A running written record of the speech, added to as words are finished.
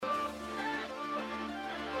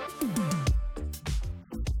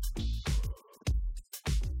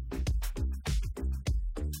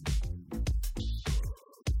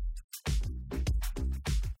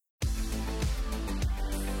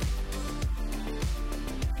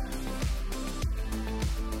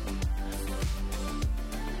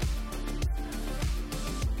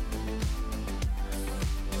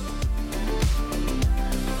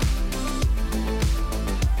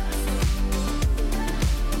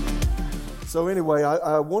So anyway,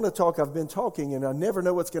 I want to talk. I've been talking, and I never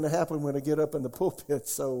know what's going to happen when I get up in the pulpit.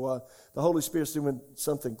 So the Holy Spirit's doing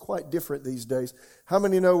something quite different these days. How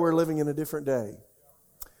many know we're living in a different day?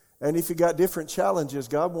 And if you got different challenges,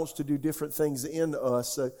 God wants to do different things in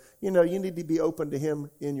us. You need to be open to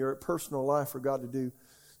Him in your personal life for God to do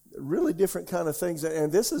really different kind of things.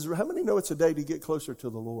 And this is, how many know it's a day to get closer to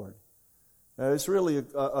the Lord? It's really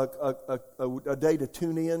a day to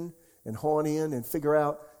tune in and hone in and figure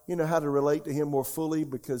out, how to relate to Him more fully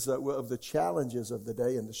because of the challenges of the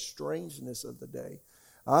day and the strangeness of the day.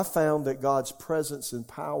 I found that God's presence and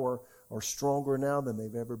power are stronger now than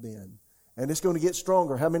they've ever been. And it's going to get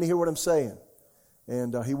stronger. How many hear what I'm saying?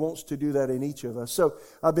 And He wants to do that in each of us. So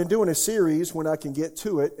I've been doing a series when I can get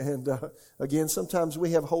to it. And again, sometimes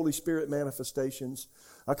we have Holy Spirit manifestations.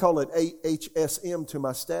 I call it HSM to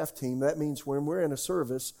my staff team. That means when we're in a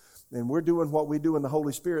service and we're doing what we do in the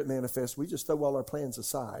Holy Spirit manifest, we just throw all our plans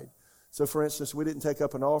aside. So for instance, we didn't take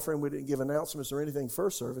up an offering. We didn't give announcements or anything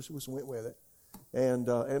first service. We just went with it. And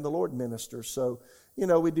the Lord ministers. So,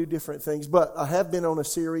 we do different things. But I have been on a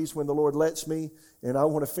series when the Lord lets me, and I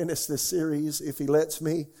want to finish this series if He lets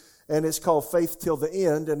me. And it's called Faith Till the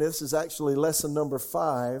End, and this is actually lesson number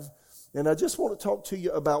 5. And I just want to talk to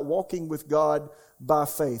you about walking with God by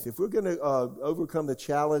faith. If we're going to overcome the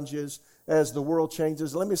challenges as the world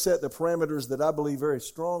changes, let me set the parameters that I believe very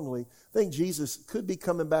strongly. I think Jesus could be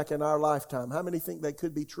coming back in our lifetime. How many think that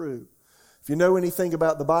could be true? If you know anything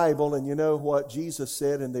about the Bible and you know what Jesus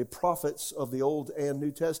said and the prophets of the Old and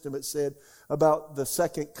New Testament said about the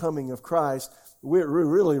second coming of Christ, we're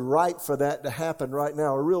really ripe for that to happen right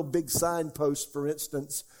now. A real big signpost, for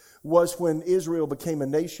instance, was when Israel became a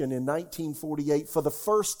nation in 1948 for the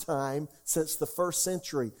first time since the first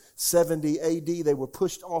century, 70 A.D. They were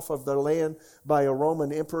pushed off of their land by a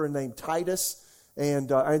Roman emperor named Titus, and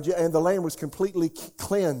the land was completely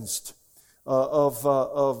cleansed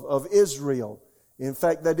of Israel. In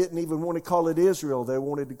fact, they didn't even want to call it Israel. They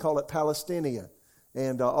wanted to call it Palestinia.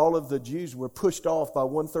 And all of the Jews were pushed off by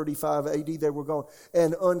 135 A.D. They were gone.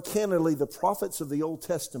 And uncannily, the prophets of the Old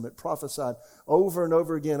Testament prophesied over and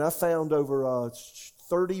over again. I found over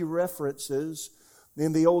 30 references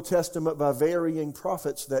in the Old Testament by varying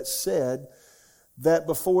prophets that said that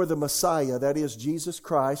before the Messiah, that is Jesus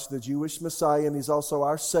Christ, the Jewish Messiah, and He's also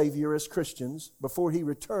our Savior as Christians, before He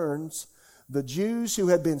returns, the Jews who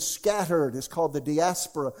had been scattered, is called the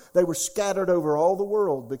diaspora. They were scattered over all the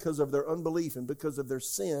world because of their unbelief and because of their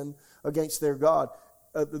sin against their God.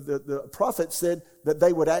 The prophet said that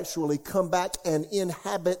they would actually come back and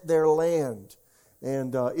inhabit their land.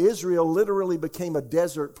 And Israel literally became a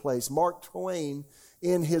desert place. Mark Twain,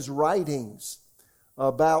 in his writings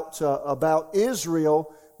about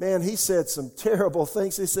Israel, man, he said some terrible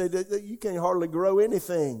things. He said that you can't hardly grow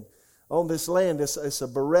anything on this land. It's a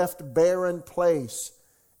bereft, barren place.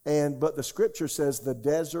 But the Scripture says the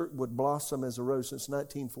desert would blossom as a rose. Since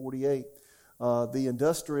 1948. The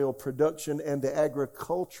industrial production and the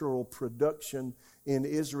agricultural production in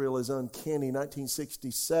Israel is uncanny.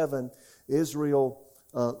 1967, Israel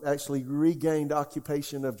actually regained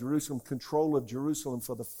occupation of Jerusalem, control of Jerusalem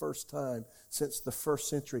for the first time since the first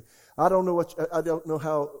century. I don't know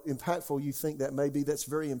how impactful you think that may be. That's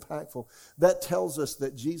very impactful. That tells us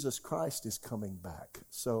that Jesus Christ is coming back.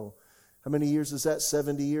 So, how many years is that?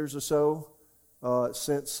 70 years or so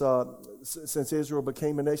since Israel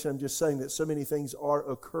became a nation. I'm just saying that so many things are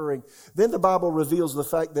occurring. Then the Bible reveals the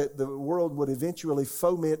fact that the world would eventually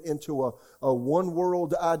foment into a one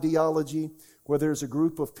world ideology, where there's a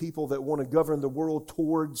group of people that want to govern the world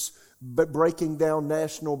towards breaking down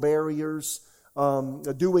national barriers,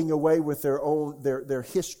 doing away with their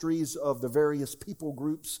histories of the various people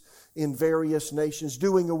groups in various nations,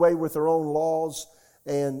 doing away with their own laws,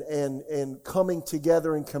 and coming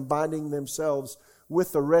together and combining themselves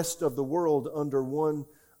with the rest of the world under one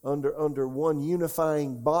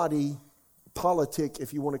unifying body politic,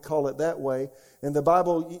 if you want to call it that way. And the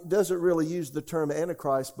Bible doesn't really use the term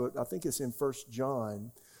Antichrist, but I think it's in 1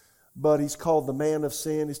 John. But he's called the man of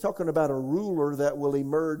sin. He's talking about a ruler that will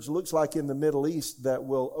emerge, looks like in the Middle East, that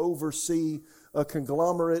will oversee a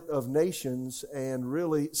conglomerate of nations and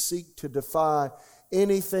really seek to defy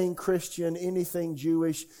anything Christian, anything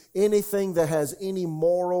Jewish, anything that has any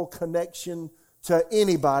moral connection to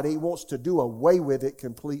anybody. He wants to do away with it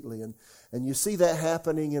completely. And you see that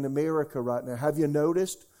happening in America right now. Have you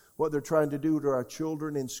noticed what they're trying to do to our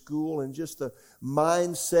children in school, and just the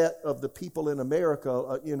mindset of the people in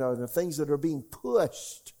America, the things that are being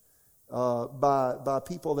pushed by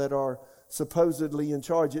people that are supposedly in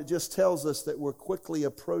charge? It just tells us that we're quickly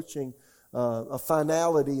approaching a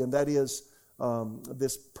finality, and that is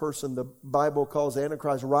this person the Bible calls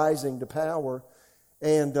Antichrist rising to power,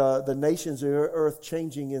 and the nations of the earth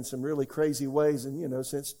changing in some really crazy ways. And,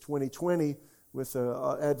 since 2020, with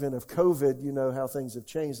the advent of COVID, you know how things have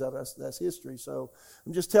changed. That's history. So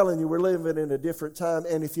I'm just telling you, we're living in a different time.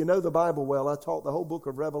 And if you know the Bible well, I taught the whole book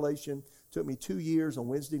of Revelation. It took me 2 years on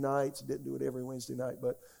Wednesday nights. Didn't do it every Wednesday night,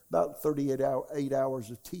 but about 8 hours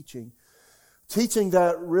of teaching. Teaching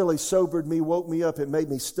that really sobered me, woke me up. It made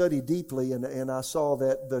me study deeply, and I saw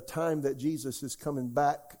that the time that Jesus is coming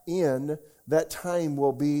back in, that time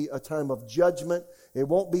will be a time of judgment. It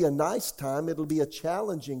won't be a nice time. It'll be a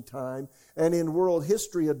challenging time, and in world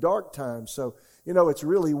history, a dark time. So, it's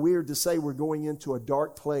really weird to say we're going into a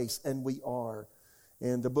dark place, and we are.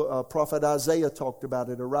 And the prophet Isaiah talked about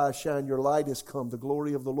it. Arise, shine, your light is come. The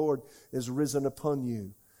glory of the Lord is risen upon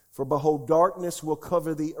you. For behold, darkness will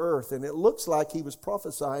cover the earth. And it looks like he was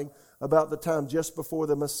prophesying about the time just before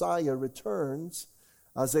the Messiah returns.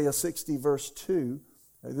 Isaiah 60 verse 2.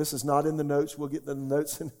 This is not in the notes. We'll get the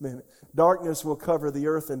notes in a minute. Darkness will cover the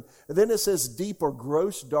earth. And then it says deep or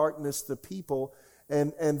gross darkness the people.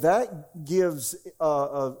 And that gives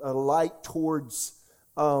a light towards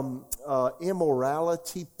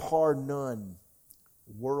immorality par none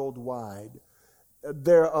worldwide.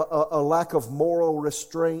 There a lack of moral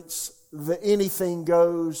restraints. Anything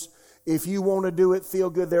goes. If you want to do it,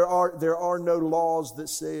 feel good. There are no laws that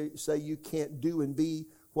say you can't do and be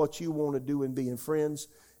what you want to do and be. And friends,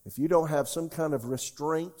 if you don't have some kind of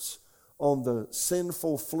restraints on the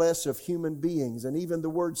sinful flesh of human beings, and even the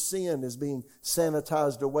word sin is being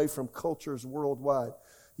sanitized away from cultures worldwide.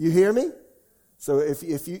 You hear me? So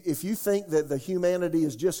if you think that the humanity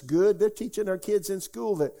is just good, they're teaching our kids in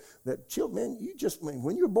school that children,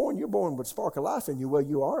 when you're born with a spark of life in you. Well,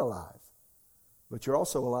 you are alive, but you're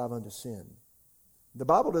also alive unto sin. The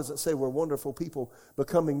Bible doesn't say we're wonderful people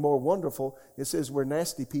becoming more wonderful. It says we're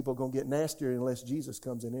nasty people going to get nastier unless Jesus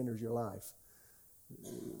comes and enters your life.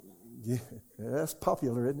 Yeah, that's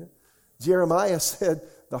popular, isn't it? Jeremiah said,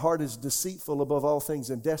 the heart is deceitful above all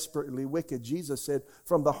things and desperately wicked. Jesus said,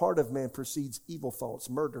 from the heart of man proceeds evil thoughts,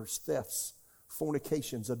 murders, thefts,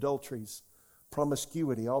 fornications, adulteries,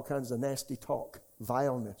 promiscuity, all kinds of nasty talk,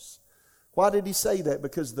 vileness. Why did he say that?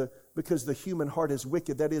 Because the human heart is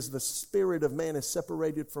wicked. That is, the spirit of man is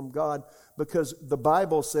separated from God. Because the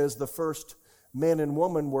Bible says the first man and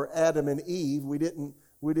woman were Adam and Eve. We didn't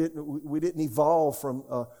evolve from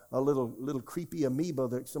a little creepy amoeba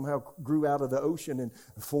that somehow grew out of the ocean and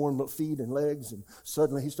formed feet and legs, and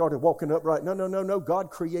suddenly he started walking upright. No. God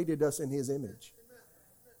created us in His image.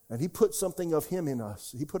 And He put something of Him in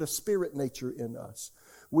us. He put a spirit nature in us.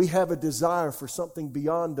 We have a desire for something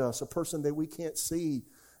beyond us, a person that we can't see,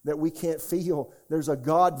 that we can't feel. There's a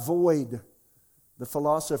God void. The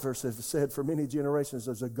philosophers have said for many generations,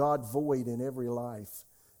 there's a God void in every life.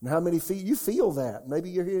 And how many you feel that? Maybe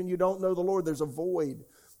you're here and you don't know the Lord. There's a void.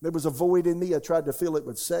 There was a void in me. I tried to fill it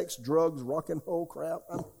with sex, drugs, rock and roll crap.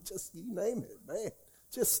 You name it, man.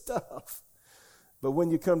 Just stuff. But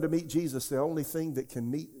when you come to meet Jesus, the only thing that can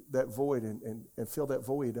meet that void and fill that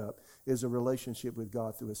void up is a relationship with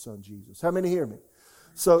God through His Son, Jesus. How many hear me?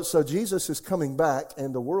 So Jesus is coming back,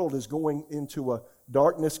 and the world is going into a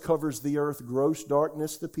darkness covers the earth, gross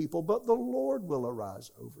darkness the people, but the Lord will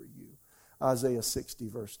arise over you. Isaiah 60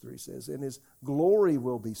 verse 3 says, and His glory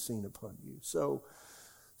will be seen upon you. So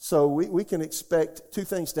we can expect two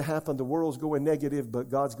things to happen. The world's going negative, but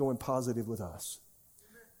God's going positive with us.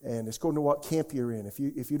 And it's according to what camp you're in.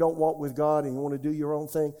 If you don't walk with God and you want to do your own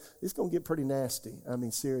thing, it's going to get pretty nasty. I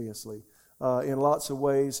mean, seriously. In lots of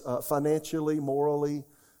ways, financially, morally,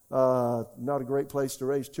 not a great place to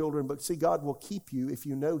raise children. But see, God will keep you if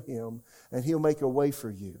you know Him, and He'll make a way for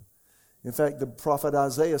you. In fact, the prophet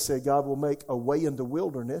Isaiah said God will make a way in the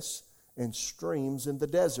wilderness and streams in the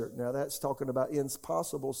desert. Now, that's talking about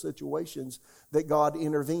impossible situations that God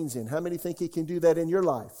intervenes in. How many think He can do that in your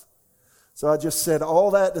life? So I just said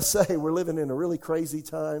all that to say we're living in a really crazy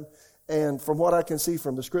time. And from what I can see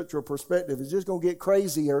from the scriptural perspective, it's just going to get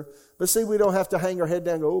crazier. But see, we don't have to hang our head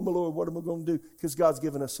down and go, oh, my Lord, what am I going to do? Because God's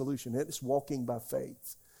given us a solution. It's walking by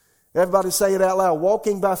faith. Everybody say it out loud.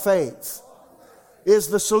 Walking by faith is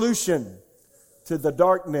the solution to the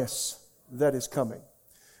darkness that is coming.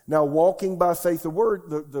 Now, walking by faith,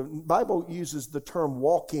 the Bible uses the term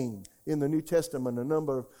walking in the New Testament a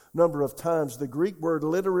number of times. The Greek word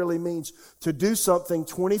literally means to do something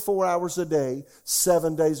 24 hours a day,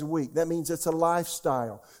 7 days a week. That means it's a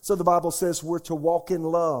lifestyle. So the Bible says we're to walk in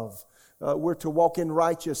love. We're to walk in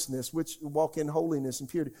righteousness, which walk in holiness and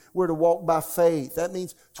purity. We're to walk by faith. That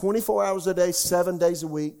means 24 hours a day, 7 days a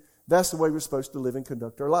week. That's the way we're supposed to live and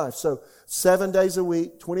conduct our life. So 7 days a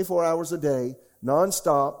week, 24 hours a day,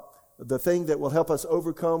 nonstop, the thing that will help us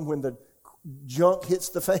overcome when the junk hits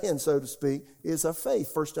the fan, so to speak, is our faith.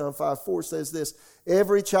 1 John 5:4 says this,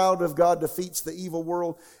 every child of God defeats the evil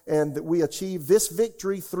world, and that we achieve this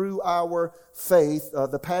victory through our faith.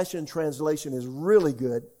 The Passion Translation is really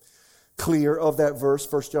good, clear of that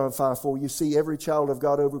verse, 1 John 5:4. You see, every child of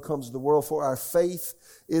God overcomes the world, for our faith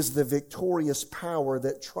is the victorious power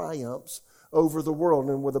that triumphs over the world.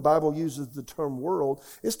 And when the Bible uses the term world,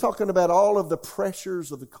 it's talking about all of the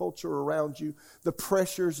pressures of the culture around you, the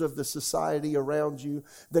pressures of the society around you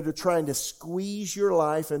that are trying to squeeze your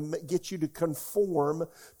life and get you to conform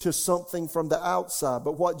to something from the outside.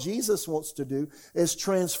 But what Jesus wants to do is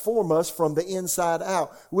transform us from the inside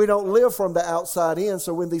out. We don't live from the outside in,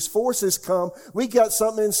 so when these forces come, we got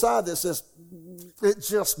something inside that says, it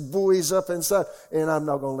just buoys up inside, and I'm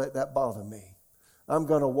not going to let that bother me. I'm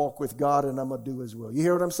going to walk with God and I'm going to do His will. You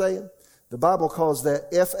hear what I'm saying? The Bible calls that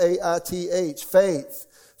F-A-I-T-H, faith.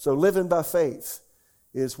 So living by faith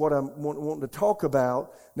is what I'm wanting to talk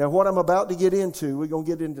about. Now, what I'm about to get into, we're going to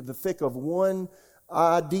get into the thick of one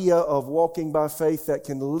idea of walking by faith that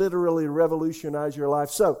can literally revolutionize your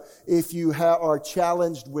life. So if you are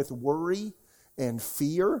challenged with worry and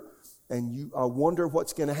fear, and you wonder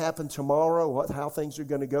what's going to happen tomorrow, how things are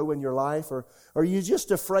going to go in your life, or are you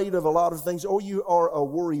just afraid of a lot of things, or you are a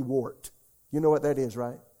worrywart. You know what that is,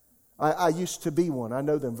 right? I used to be one. I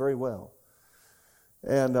know them very well.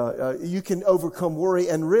 And you can overcome worry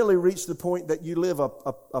and really reach the point that you live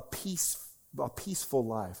a peaceful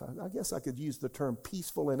life. I guess I could use the term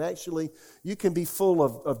peaceful, and actually you can be full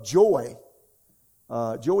of joy.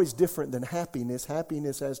 Joy is different than happiness.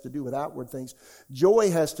 Happiness has to do with outward things. Joy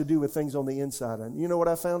has to do with things on the inside. And you know what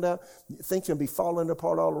I found out? Things can be falling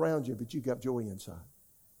apart all around you, but you got joy inside.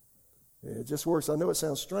 It just works. I know it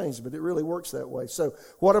sounds strange, but it really works that way. So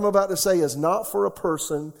what I'm about to say is not for a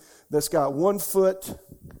person that's got one foot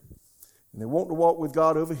and they want to walk with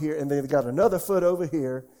God over here, and they've got another foot over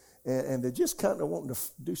here, and they're just kind of wanting to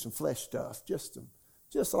do some flesh stuff, just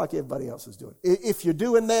like everybody else is doing. If you're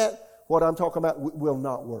doing that, what I'm talking about will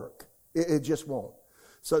not work. It just won't.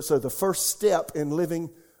 So the first step in living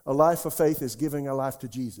a life of faith is giving our life to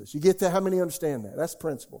Jesus. You get that? How many understand that? That's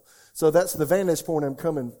principle. So that's the vantage point I'm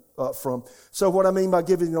coming from. So what I mean by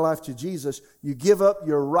giving your life to Jesus, you give up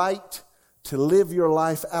your right to live your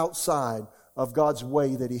life outside of God's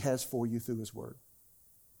way that He has for you through His Word.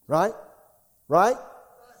 Right? Right?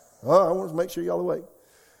 Oh, I want to make sure y'all awake.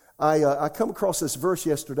 I come across this verse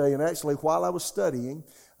yesterday, and actually while I was studying,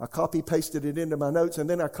 I copy-pasted it into my notes, and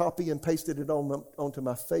then I copy and pasted it onto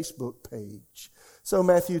my Facebook page. So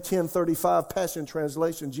Matthew 10:35, Passion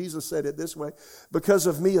Translation, Jesus said it this way, because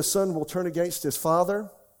of me a son will turn against his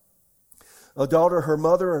father, a daughter her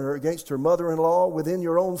mother, and against her mother-in-law. Within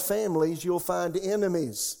your own families you'll find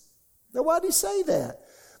enemies. Now why did He say that?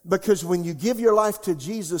 Because when you give your life to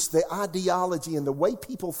Jesus, the ideology and the way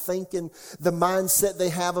people think and the mindset they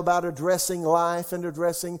have about addressing life and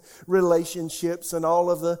addressing relationships and all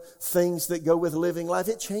of the things that go with living life,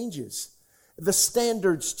 it changes. The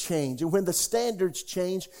standards change. And when the standards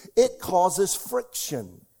change, it causes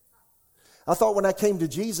friction. I thought when I came to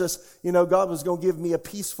Jesus, God was going to give me a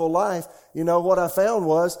peaceful life. What I found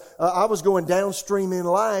was I was going downstream in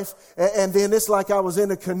life, and then it's like I was in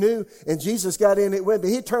a canoe, and Jesus got in it with me.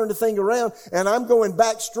 He turned the thing around, and I'm going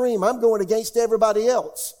backstream. I'm going against everybody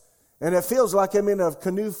else. And it feels like I'm in a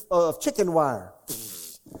canoe of chicken wire.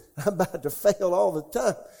 I'm about to fail all the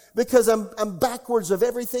time because I'm backwards of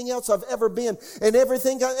everything else I've ever been and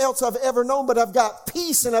everything else I've ever known, but I've got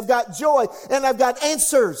peace, and I've got joy, and I've got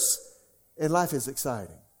answers. And life is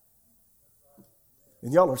exciting.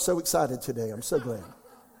 And y'all are so excited today. I'm so glad.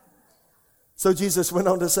 So Jesus went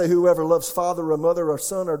on to say, whoever loves father or mother or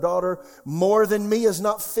son or daughter more than me is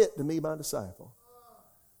not fit to be my disciple.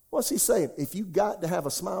 What's He saying? If you got to have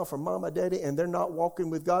a smile from mama, daddy, and they're not walking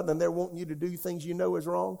with God, and they're wanting you to do things you know is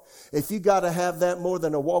wrong, if you got to have that more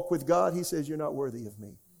than a walk with God, He says you're not worthy of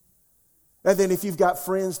me. And then if you've got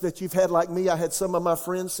friends that you've had like me, I had some of my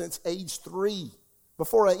friends since age 3.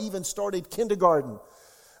 Before I even started kindergarten,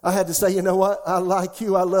 I had to say, you know what? I like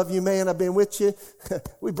you. I love you, man. I've been with you.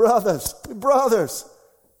 We're brothers.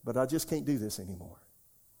 But I just can't do this anymore.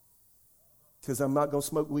 Because I'm not going to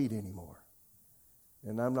smoke weed anymore.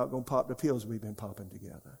 And I'm not going to pop the pills we've been popping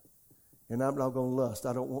together. And I'm not going to lust.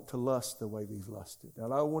 I don't want to lust the way we've lusted.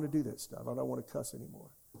 And I don't want to do that stuff. I don't want to cuss anymore.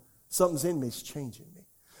 Something's in me is changing me.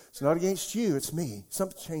 It's not against you. It's me.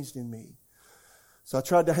 Something changed in me. So I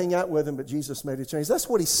tried to hang out with him, but Jesus made a change. That's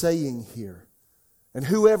what He's saying here. And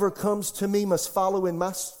whoever comes to me must follow in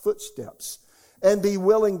my footsteps. and be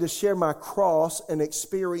willing to share my cross and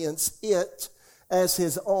experience it as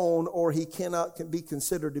his own, or he cannot be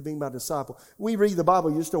considered to be my disciple. We read the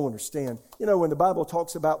Bible, you just don't understand. You know, when the Bible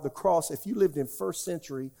talks about the cross, if you lived in first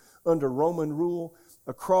century under Roman rule,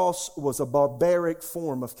 a cross was a barbaric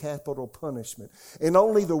form of capital punishment. And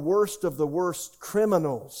only the worst of the worst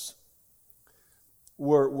criminals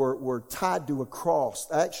were tied to a cross.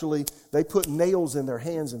 Actually, they put nails in their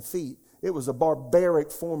hands and feet. It was a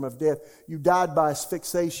barbaric form of death. You died by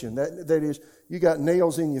asphyxiation. That is, you got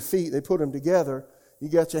nails in your feet. They put them together. You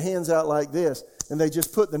got your hands out like this. And they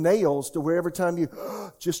just put the nails to where every time you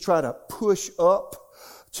just try to push up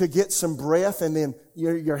to get some breath, and then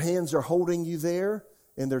your hands are holding you there,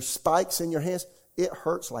 and there's spikes in your hands. It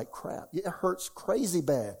hurts like crap. It hurts crazy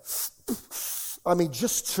bad. I mean,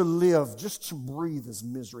 just to live, just to breathe is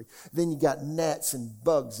misery. Then you got gnats and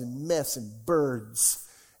bugs and mess and birds.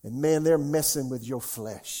 And man, they're messing with your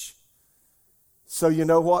flesh. So you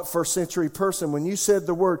know what, first century person, when you said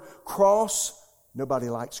the word cross, nobody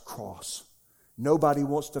likes cross. Nobody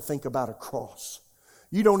wants to think about a cross.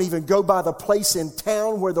 You don't even go by the place in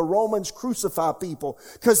town where the Romans crucify people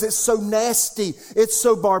because it's so nasty, it's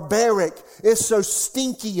so barbaric, it's so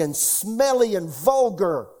stinky and smelly and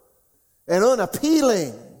vulgar and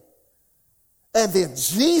unappealing. And then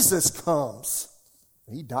Jesus comes.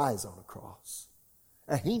 He dies on a cross.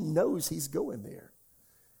 And he knows he's going there.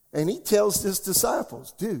 And he tells his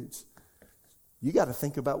disciples, dudes, you got to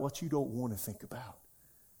think about what you don't want to think about.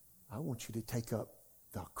 I want you to take up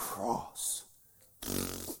the cross.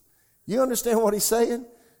 You understand what he's saying?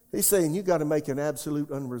 He's saying you got to make an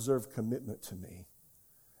absolute unreserved commitment to me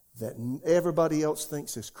that everybody else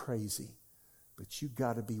thinks is crazy. But you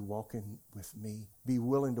got to be walking with me, be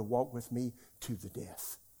willing to walk with me to the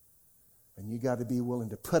death. And you got to be willing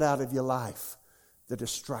to put out of your life the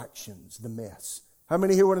distractions, the mess. How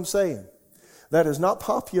many hear what I'm saying? That is not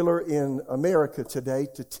popular in America today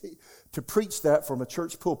to preach that from a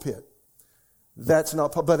church pulpit. That's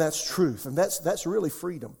not, but that's truth, and that's really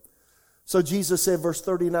freedom. So Jesus said, verse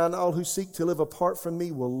 39, all who seek to live apart from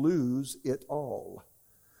me will lose it all.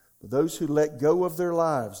 But those who let go of their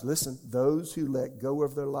lives, listen, those who let go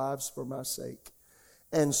of their lives for my sake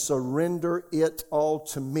and surrender it all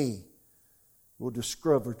to me will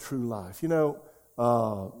discover true life. You know,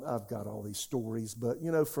 I've got all these stories, but,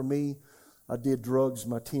 you know, for me, I did drugs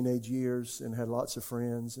my teenage years and had lots of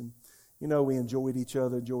friends. And, you know, we enjoyed each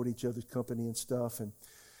other, enjoyed each other's company and stuff. And,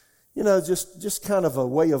 you know, just kind of a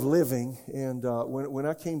way of living. And when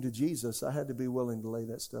I came to Jesus, I had to be willing to lay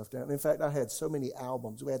that stuff down. In fact, I had so many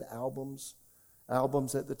albums. We had albums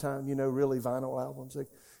at the time, you know, really vinyl albums. They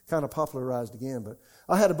kind of popularized again. But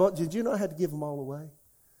I had a bunch. Did you know I had to give them all away?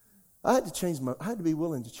 I had to be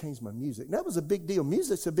willing to change my music. And that was a big deal.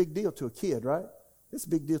 Music's a big deal to a kid, right? It's a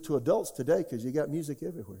big deal to adults today because you got music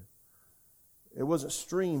everywhere. It wasn't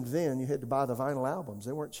streamed then. You had to buy the vinyl albums.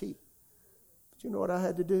 They weren't cheap. But you know what I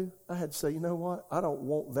had to do? I had to say, you know what? I don't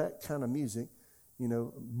want that kind of music, you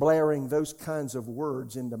know, blaring those kinds of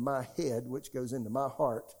words into my head, which goes into my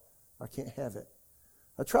heart. I can't have it.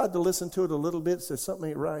 I tried to listen to it a little bit. It says something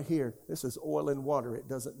ain't right here. This is oil and water. It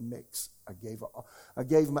doesn't mix. I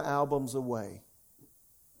gave my albums away.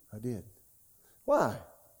 I did. Why?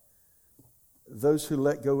 Those who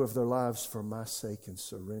let go of their lives for my sake and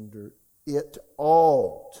surrender it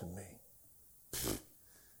all to me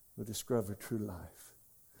will discover true life.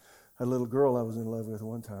 A little girl I was in love with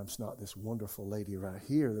one time, it's not this wonderful lady right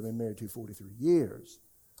here that I've been married to 43 years.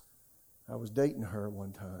 I was dating her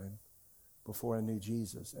one time before I knew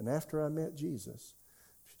Jesus. And after I met Jesus,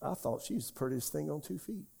 I thought she was the prettiest thing on 2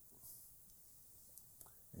 feet.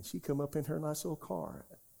 And she come up in her nice little car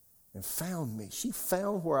and found me. She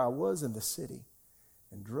found where I was in the city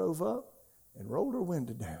and drove up and rolled her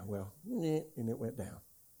window down. Well, and it went down.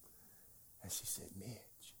 And she said, Mitch.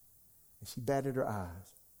 And she batted her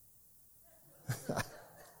eyes.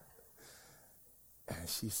 And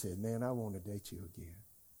she said, man, I want to date you again.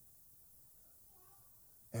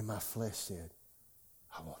 And my flesh said,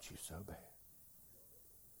 I want you so bad.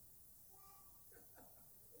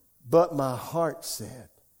 But my heart said,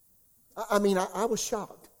 I was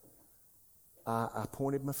shocked. I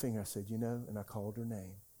pointed my finger. I said, you know, and I called her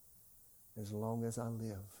name. As long as I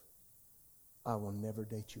live, I will never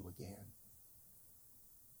date you again.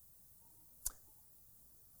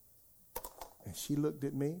 And she looked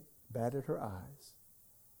at me, batted her eyes,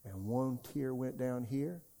 and one tear went down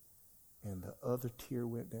here, and the other tear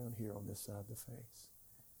went down here on this side of the face.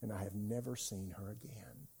 And I have never seen her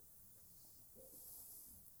again.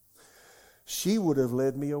 She would have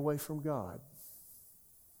led me away from God.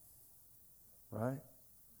 Right?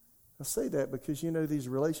 I say that because, these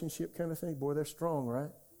relationship kind of things, boy, they're strong, right?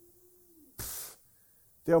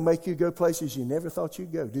 They'll make you go places you never thought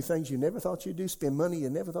you'd go, do things you never thought you'd do, spend money you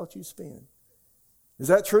never thought you'd spend. Is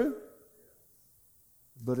that true?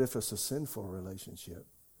 But if it's a sinful relationship,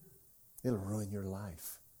 it'll ruin your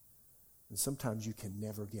life. And sometimes you can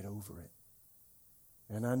never get over it.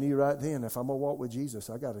 And I knew right then, if I'm going to walk with Jesus,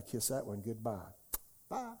 I got to kiss that one goodbye.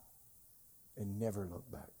 Bye. And never look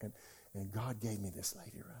back. And God gave me this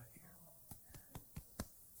lady right here.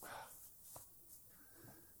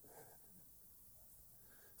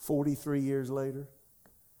 43 years later,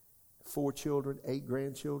 4 children, 8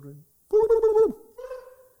 grandchildren,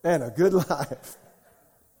 and a good life.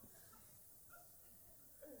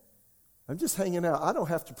 I'm just hanging out. I don't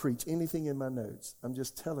have to preach anything in my notes. I'm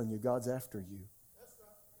just telling you, God's after you.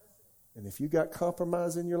 And if you got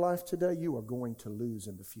compromise in your life today, you are going to lose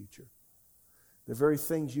in the future. The very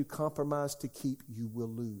things you compromise to keep, you will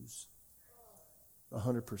lose.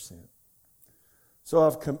 100%.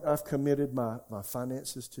 So I've committed my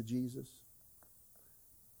finances to Jesus.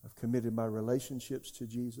 I've committed my relationships to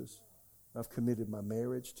Jesus. I've committed my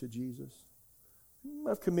marriage to Jesus.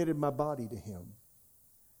 I've committed my body to Him.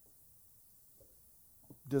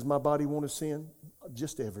 Does my body want to sin?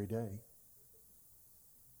 Just every day.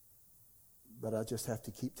 But I just have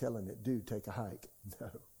to keep telling it, dude, take a hike.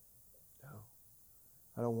 No.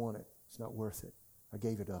 I don't want it. It's not worth it. I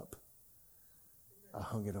gave it up. I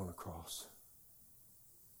hung it on a cross.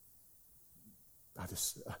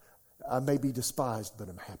 I may be despised, but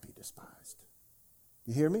I'm happy despised.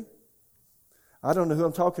 You hear me? I don't know who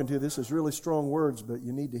I'm talking to. This is really strong words, but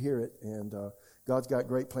you need to hear it. And God's got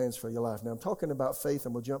great plans for your life. Now I'm talking about faith,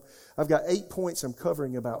 and we'll jump. I've got 8 points I'm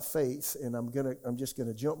covering about faith, and I'm just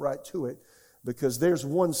gonna jump right to it because there's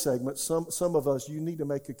one segment. Some of us, you need to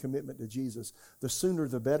make a commitment to Jesus. The sooner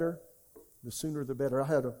the better. The sooner the better.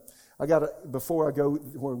 Before I go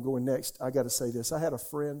where I'm going next, I got to say this. I had a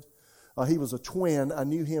friend. He was a twin. I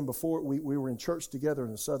knew him before we were in church together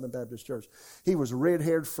in the Southern Baptist Church. He was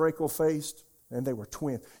red-haired, freckle-faced, and they were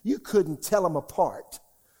twins. You couldn't tell them apart.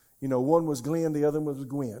 One was Glenn, the other one was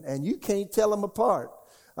Gwen. And you can't tell them apart.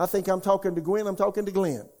 I think I'm talking to Gwen, I'm talking to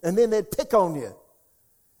Glenn. And then they'd pick on you.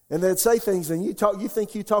 And they'd say things, and you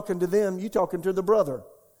think you're talking to them, you're talking to the brother.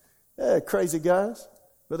 Crazy guys.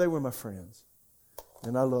 But they were my friends.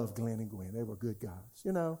 And I loved Glenn and Gwen. They were good guys,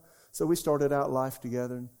 So we started out life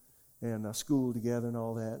together and school together and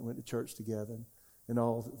all that, and went to church together and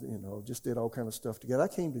all, just did all kind of stuff together. I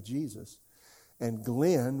came to Jesus, and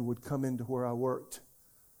Glenn would come into where I worked.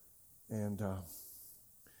 And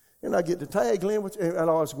I get to tell you, Glenn, and I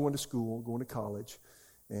was going to school, going to college,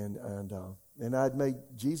 and I'd made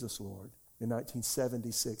Jesus Lord in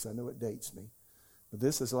 1976. I know it dates me, but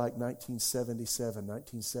this is like 1977,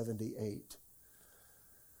 1978,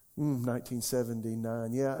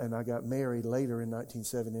 1979. Yeah, and I got married later in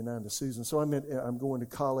 1979 to Susan. So I'm going to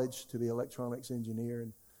college to be an electronics engineer,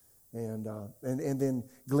 and then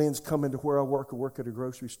Glenn's coming to where I work at a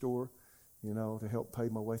grocery store, to help pay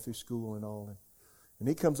my way through school and all. And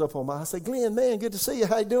he comes up on I say, Glenn, man, good to see you.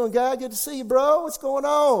 How you doing, guy? Good to see you, bro. What's going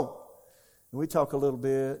on? And we talk a little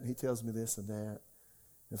bit, and he tells me this and that.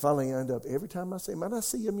 And finally I end up, every time I see him, and I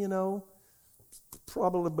see him,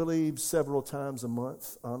 probably several times a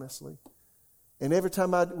month, honestly. And every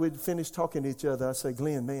time we'd finish talking to each other, I say,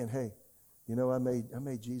 Glenn, man, hey, I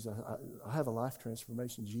made Jesus. I have a life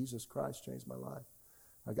transformation. Jesus Christ changed my life.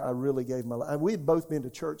 I really gave my life. And we'd both been to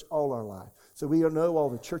church all our life. So we know all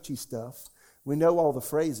the churchy stuff. We know all the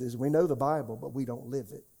phrases. We know the Bible, but we don't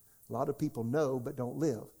live it. A lot of people know but don't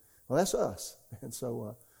live. Well, that's us. And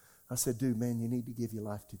so I said, dude, man, you need to give your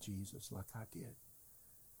life to Jesus like I did.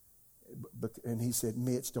 And he said,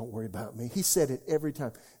 Mitch, don't worry about me. He said it every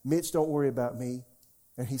time. Mitch, don't worry about me.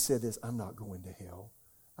 And he said this, I'm not going to hell.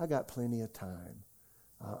 I got plenty of time.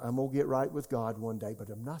 I'm going to get right with God one day, but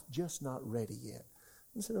I'm just not ready yet.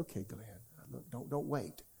 I said, okay, Glenn, look, don't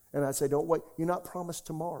wait. And I say, don't wait. You're not promised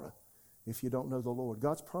tomorrow if you don't know the Lord.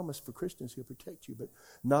 God's promised for Christians, He'll protect you, but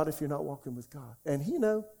not if you're not walking with God. And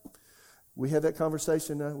we had that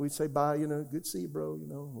conversation. We'd say bye, good to see you, bro.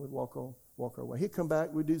 We'd walk our way. He'd come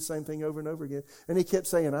back. We'd do the same thing over and over again. And he kept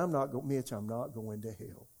saying, Mitch, I'm not going to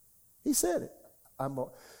hell. He said it. I'm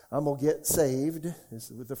going to get saved, is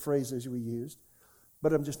the phrases we used,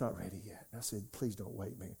 but I'm just not ready yet. And I said, please don't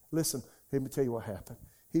wait, man. Listen, let me tell you what happened.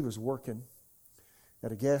 He was working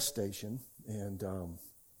at a gas station, and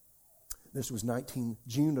this was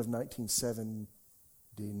June of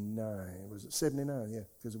 1979. Was it 79? Yeah,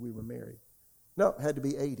 because we were married. No, it had to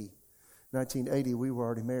be 80. 1980, we were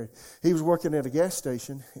already married. He was working at a gas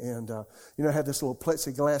station, and had this little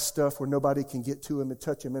plexiglass stuff where nobody can get to him and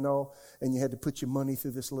touch him and all, and you had to put your money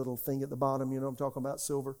through this little thing at the bottom. You know what I'm talking about,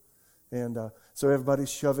 silver. And so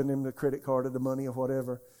everybody's shoving him the credit card or the money or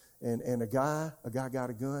whatever. And a guy got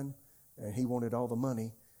a gun, and he wanted all the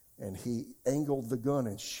money, and he angled the gun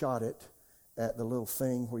and shot it at the little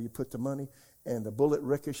thing where you put the money, and the bullet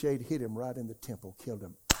ricocheted, hit him right in the temple, killed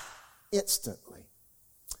him instantly.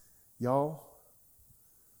 Y'all,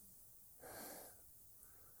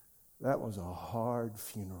 that was a hard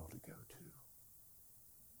funeral to go to.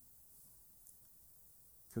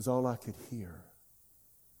 Because all I could hear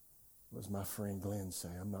was my friend Glenn say,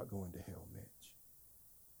 "I'm not going to hell, Mitch."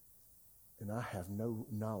 And I have no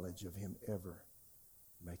knowledge of him ever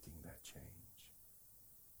making that change.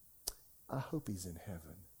 I hope he's in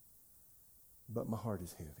heaven, but my heart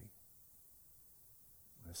is heavy.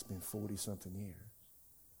 It's been 40-something years.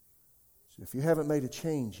 So if you haven't made a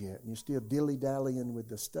change yet and you're still dilly-dallying with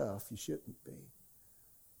the stuff, you shouldn't be.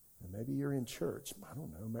 And maybe you're in church. I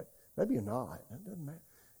don't know. Maybe you're not. That doesn't matter.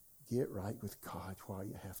 Get right with God while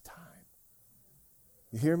you have time.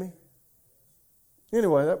 You hear me?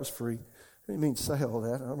 Anyway, that was free. I didn't mean to say all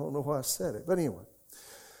that. I don't know why I said it. But anyway.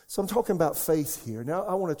 So I'm talking about faith here. Now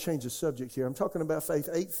I want to change the subject here. I'm talking about faith.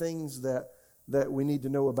 8 things that we need to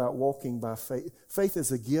know about walking by faith. Faith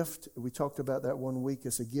is a gift. We talked about that one week.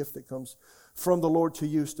 It's a gift that comes from the Lord to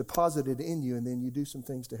you. It's deposited in you, and then you do some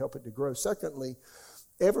things to help it to grow. Secondly,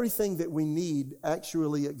 everything that we need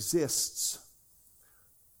actually exists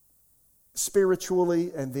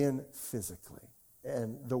spiritually and then physically.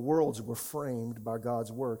 And the worlds were framed by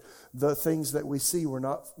God's word. The things that we see were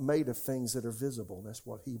not made of things that are visible. That's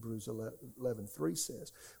what Hebrews 11:3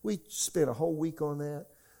 says. We spent a whole week on that.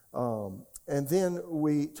 And then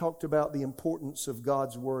we talked about the importance of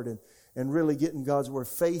God's word and really getting God's word.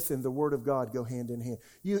 Faith and the word of God go hand in hand.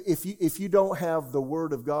 If you don't have the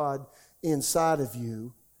word of God inside of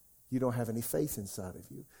you, you don't have any faith inside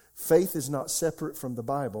of you. Faith is not separate from the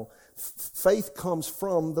Bible. Faith comes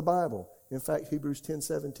from the Bible. In fact, Hebrews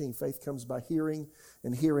 10:17, faith comes by hearing,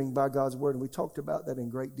 and hearing by God's word. And we talked about that in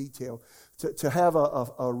great detail. To have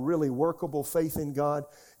a really workable faith in God,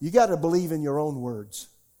 you got to believe in your own words.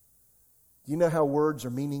 You know how words are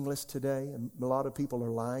meaningless today? And a lot of people are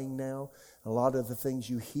lying now. A lot of the things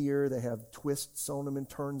you hear, they have twists on them and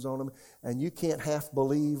turns on them. And you can't half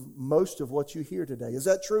believe most of what you hear today. Is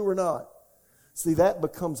that true or not? See, that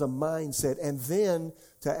becomes a mindset. And then,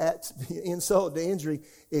 to add insult to injury,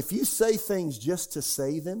 if you say things just to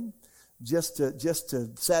say them, just to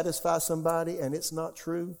satisfy somebody, and it's not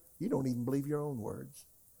true, you don't even believe your own words.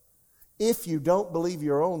 If you don't believe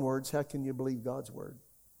your own words, how can you believe God's word?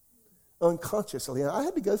 Unconsciously. And I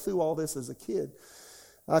had to go through all this as a kid.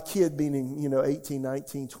 A kid being, 18,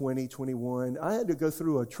 19, 20, 21. I had to go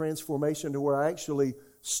through a transformation to where I actually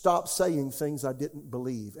stopped saying things I didn't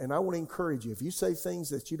believe. And I want to encourage you, if you say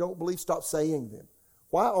things that you don't believe, stop saying them.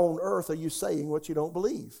 Why on earth are you saying what you don't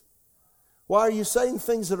believe? Why are you saying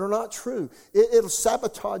things that are not true? It'll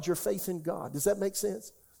sabotage your faith in God. Does that make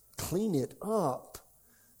sense? Clean it up.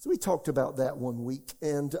 So we talked about that one week.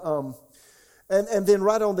 And then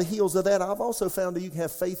right on the heels of that, I've also found that you can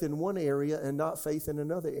have faith in one area and not faith in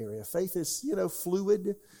another area. Faith is,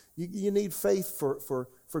 fluid. You need faith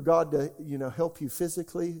for God to, help you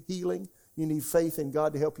physically, healing. You need faith in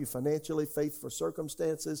God to help you financially, faith for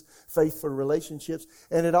circumstances, faith for relationships.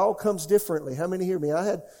 And it all comes differently. How many hear me? I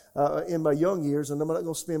had, in my young years, and I'm not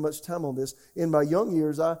going to spend much time on this, in my young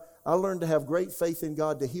years, I learned to have great faith in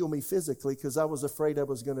God to heal me physically because I was afraid I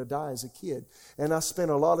was going to die as a kid. And I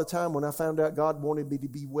spent a lot of time when I found out God wanted me to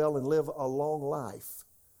be well and live a long life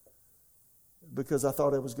because I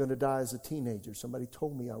thought I was going to die as a teenager. Somebody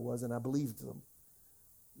told me I was, and I believed them.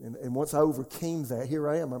 And once I overcame that, here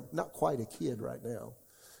I am. I'm not quite a kid right now.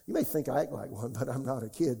 You may think I act like one, but I'm not a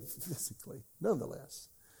kid physically, nonetheless.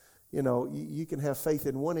 You can have faith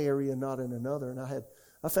in one area, not in another. And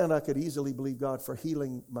I found I could easily believe God for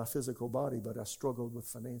healing my physical body, but I struggled with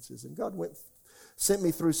finances. And God sent me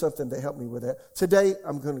through something to help me with that. Today,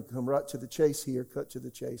 I'm going to come right to the chase here, cut to the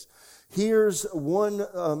chase. Here's one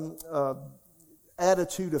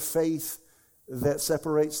attitude of faith that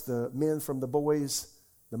separates the men from the boys,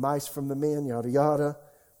 the mice from the men, yada, yada.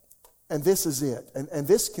 And this is it. And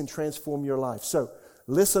this can transform your life. So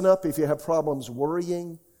listen up if you have problems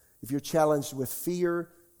worrying, if you're challenged with fear,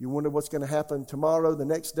 you wonder what's going to happen tomorrow, the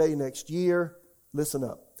next day, next year. Listen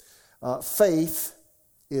up. Faith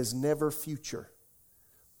is never future.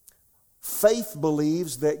 Faith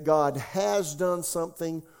believes that God has done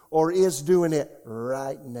something or is doing it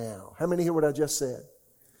right now. How many hear what I just said?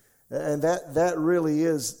 And that really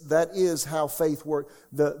is how faith works.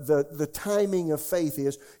 The timing of faith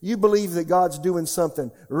is you believe that God's doing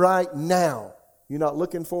something right now. You're not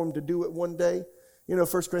looking for Him to do it one day. 1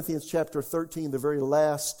 Corinthians chapter 13, the very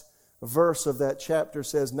last verse of that chapter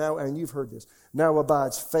says, now, and you've heard this, now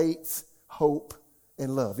abides faith, hope,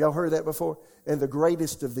 and love. Y'all heard that before? And the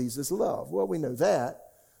greatest of these is love. Well, we know that.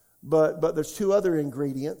 But there's two other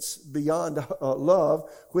ingredients beyond love,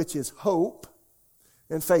 which is hope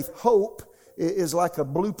and faith. Hope is like a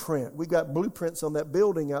blueprint. We've got blueprints on that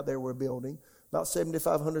building out there we're building, about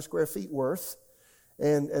 7,500 square feet worth.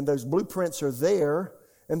 And those blueprints are there.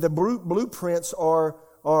 And the blueprints are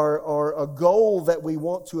a goal that we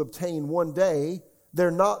want to obtain one day.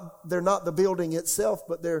 They're not the building itself,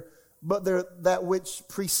 but they're that which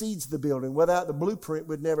precedes the building. Without the blueprint,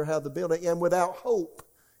 we'd never have the building. And without hope,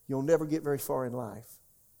 you'll never get very far in life.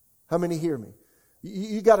 How many hear me?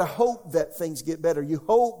 You got to hope that things get better. You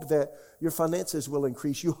hope that your finances will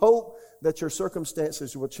increase. You hope that your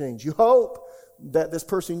circumstances will change. You hope that this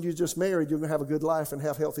person you just married, you're going to have a good life and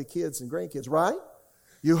have healthy kids and grandkids, right?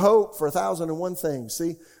 You hope for 1,001 things.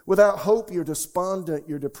 See, without hope, you're despondent,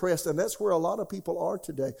 you're depressed, and that's where a lot of people are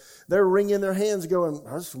today. They're wringing their hands going,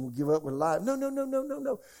 I just want to give up with life. No.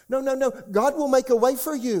 God will make a way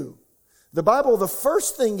for you. The Bible, the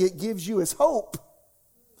first thing it gives you is hope.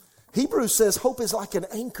 Hebrews says hope is like an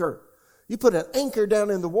anchor. You put an anchor down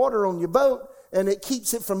in the water on your boat, and it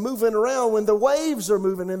keeps it from moving around when the waves are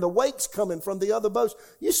moving and the wake's coming from the other boats.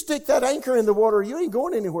 You stick that anchor in the water, you ain't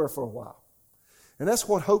going anywhere for a while. And that's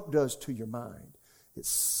what hope does to your mind. It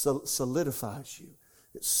solidifies you.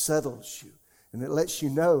 It settles you. And it lets you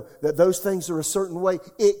know that those things are a certain way.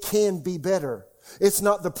 It can be better. It's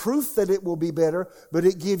not the proof that it will be better, but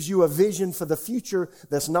it gives you a vision for the future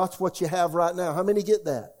that's not what you have right now. How many get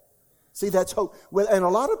that? See, that's hope. And a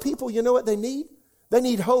lot of people, you know what they need? They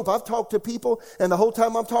need hope. I've talked to people, and the whole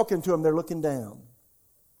time I'm talking to them, they're looking down.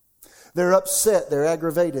 They're upset. They're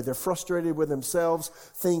aggravated. They're frustrated with themselves.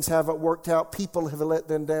 Things haven't worked out. People have let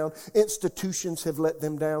them down. Institutions have let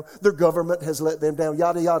them down. Their government has let them down.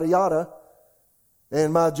 Yada, yada, yada.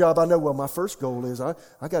 And my job, I know, well, my first goal is I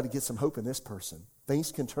got to get some hope in this person.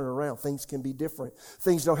 Things can turn around. Things can be different.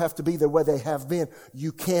 Things don't have to be the way they have been.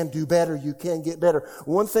 You can do better. You can get better.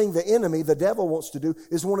 One thing the enemy, the devil, wants to do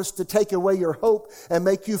is want us to take away your hope and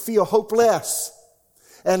make you feel hopeless.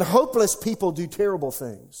 And hopeless people do terrible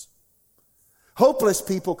things. Hopeless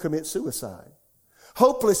people commit suicide.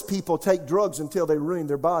 Hopeless people take drugs until they ruin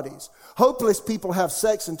their bodies. Hopeless people have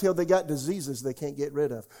sex until they got diseases they can't get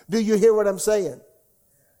rid of. Do you hear what I'm saying?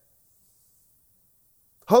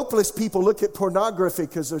 Hopeless people look at pornography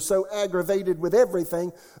because they're so aggravated with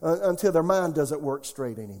everything until their mind doesn't work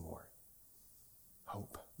straight anymore.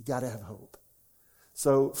 Hope. You got to have hope.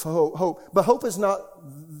 So for hope. But hope is not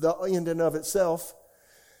the end in of itself.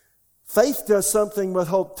 Faith does something with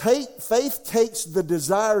hope. Faith takes the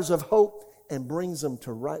desires of hope and brings them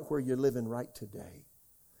to right where you're living right today.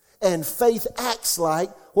 And faith acts like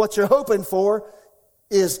what you're hoping for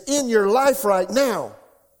is in your life right now.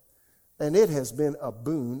 And it has been a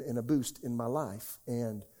boon and a boost in my life.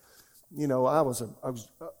 And, you know, I was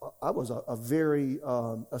a very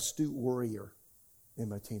astute worrier in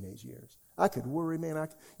my teenage years. I could worry, man.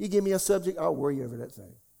 You give me a subject, I'll worry over that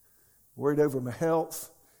thing. Worried over my health.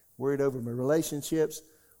 Worried over my relationships,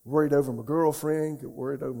 worried over my girlfriend,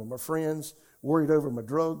 worried over my friends, worried over my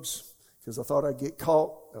drugs because I thought I'd get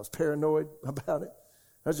caught. I was paranoid about it.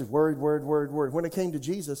 I was just worried. When it came to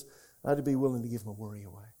Jesus, I had to be willing to give my worry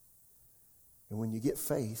away. And when you get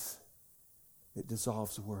faith, it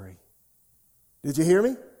dissolves worry. Did you hear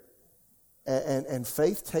me? And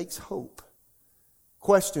faith takes hope.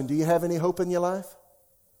 Question, do you have any hope in your life?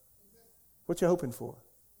 What you hoping for?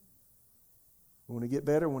 Want to get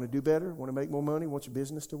better, want to do better, want to make more money, want your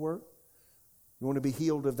business to work. You want to be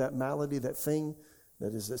healed of that malady, that thing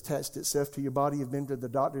that has attached itself to your body. You've been to the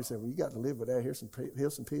doctor and said, well, you got to live with that. Here's some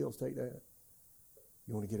pills, take that.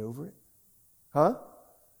 You want to get over it? Huh?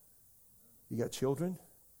 You got children?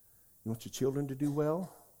 You want your children to do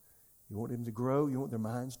well? You want them to grow? You want their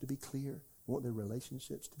minds to be clear? You want their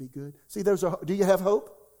relationships to be good? See, do you have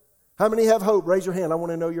hope? How many have hope? Raise your hand. I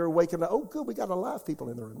want to know you're awake. Oh, good, we got a lot of people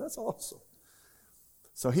in the room. That's awesome.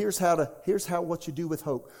 So here's how what you do with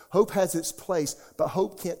hope. Hope has its place, but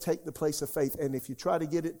hope can't take the place of faith. And if you try to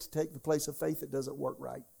get it to take the place of faith, it doesn't work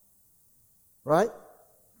right. Right?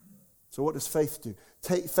 So what does faith do?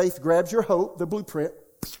 Faith grabs your hope, the blueprint,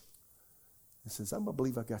 and says, I'm going to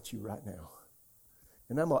believe I got you right now.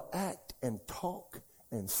 And I'm going to act and talk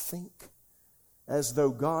and think as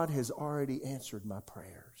though God has already answered my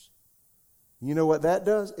prayers. You know what that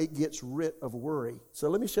does? It gets rid of worry. So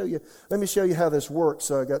let me show you how this works.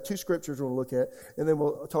 So I got two scriptures we'll look at, and then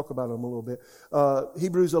we'll talk about them a little bit.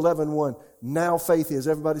 Hebrews 11:1. Now faith is.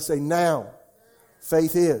 Everybody say now.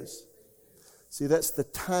 Faith is. See, that's the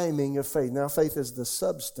timing of faith. Now faith is the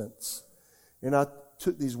substance. And I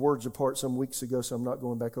took these words apart some weeks ago, so I'm not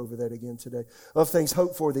going back over that again today. Of things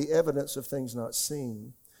hoped for, the evidence of things not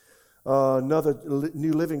seen. Another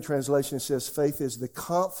New Living Translation says faith is the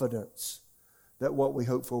confidence that what we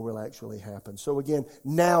hope for will actually happen. So again,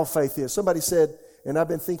 now faith is. Somebody said, and I've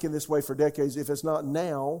been thinking this way for decades, if it's not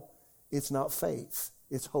now, it's not faith.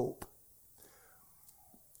 It's hope.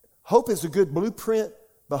 Hope is a good blueprint,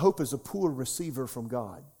 but hope is a poor receiver from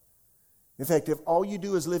God. In fact, if all you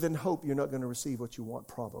do is live in hope, you're not going to receive what you want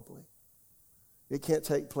probably. It can't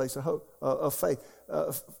take place of faith.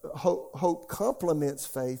 Hope complements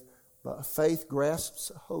faith, but faith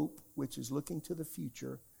grasps hope, which is looking to the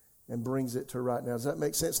future, and brings it to right now. Does that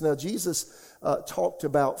make sense? Now, Jesus talked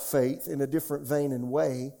about faith in a different vein and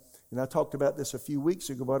way, and I talked about this a few weeks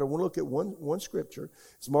ago, but I want to look at one scripture.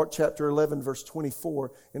 It's Mark chapter 11, verse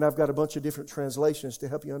 24, and I've got a bunch of different translations to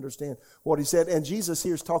help you understand what he said. And Jesus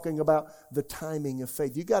here is talking about the timing of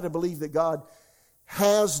faith. You've got to believe that God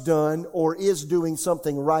has done or is doing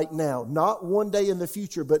something right now, not one day in the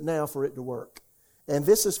future, but now for it to work. And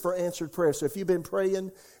this is for answered prayer. So if you've been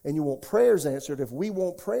praying and you want prayers answered, if we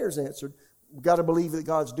want prayers answered, we've got to believe that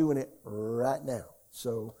God's doing it right now.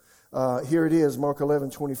 So here it is, Mark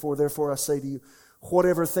 11:24. Therefore I say to you,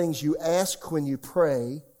 whatever things you ask when you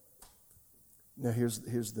pray. Now here's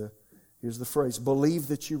the phrase: believe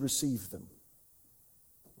that you receive them,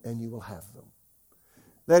 and you will have them.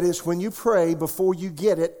 That is, when you pray, before you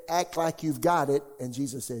get it, act like you've got it, and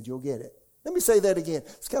Jesus said you'll get it. Let me say that again.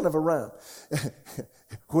 It's kind of a rhyme.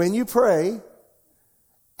 When you pray,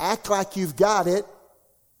 act like you've got it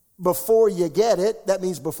before you get it. That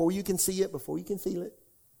means before you can see it, before you can feel it.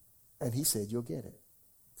 And he said you'll get it.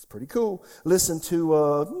 It's pretty cool. Listen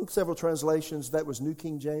to several translations. That was New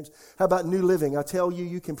King James. How about New Living? I tell you,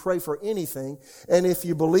 you can pray for anything. And if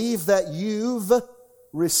you believe that you've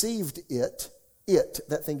received it,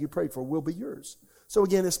 that thing you prayed for, will be yours. So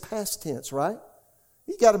again, it's past tense, right?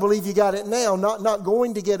 You got to believe you got it now, not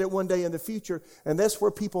going to get it one day in the future. And that's where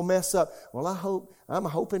people mess up. Well, I'm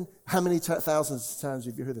hoping. How many thousands of times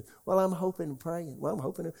have you heard this? Well, I'm hoping and praying. Well, I'm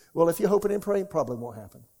hoping. Well, if you're hoping and praying, it probably won't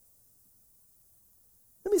happen.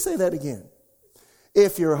 Let me say that again.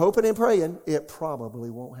 If you're hoping and praying, it probably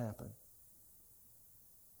won't happen.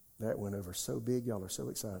 That went over so big, y'all are so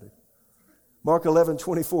excited. Mark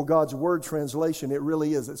 11:24, God's Word translation. It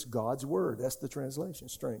really is. It's God's Word. That's the translation.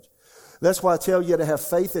 Strange. That's why I tell you to have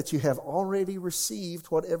faith that you have already received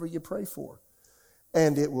whatever you pray for,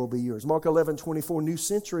 and it will be yours. Mark 11:24, New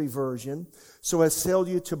Century Version. So I tell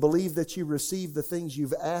you to believe that you receive the things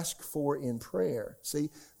you've asked for in prayer.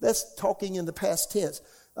 See, that's talking in the past tense.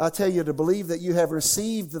 I tell you to believe that you have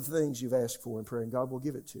received the things you've asked for in prayer, and God will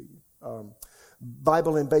give it to you.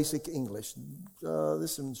 Bible in Basic English.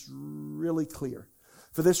 This one's really clear.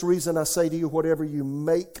 For this reason, I say to you, whatever you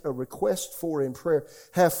make a request for in prayer,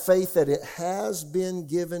 have faith that it has been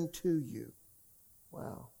given to you.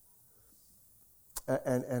 Wow.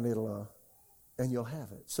 And you'll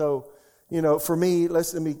have it. So, for me,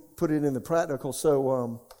 let me put it in the practical.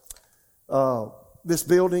 So, this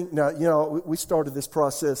building, now, we started this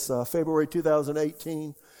process February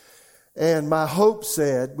 2018. And my hope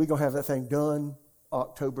said, we're going to have that thing done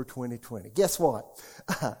October 2020. Guess what?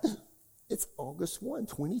 It's August 1,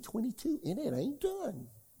 2022, and it ain't done.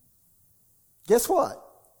 Guess what?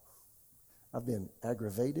 I've been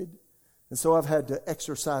aggravated. And so I've had to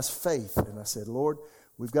exercise faith. And I said, Lord,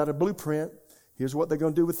 we've got a blueprint. Here's what they're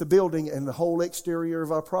going to do with the building. And the whole exterior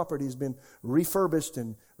of our property has been refurbished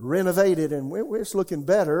and renovated. And it's looking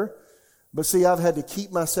better. But see, I've had to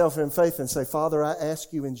keep myself in faith and say, Father, I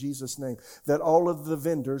ask you in Jesus' name that all of the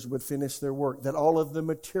vendors would finish their work, that all of the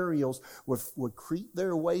materials would creep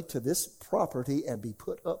their way to this property and be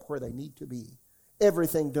put up where they need to be.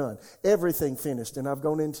 Everything done, everything finished. And I've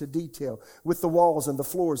gone into detail with the walls and the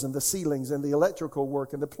floors and the ceilings and the electrical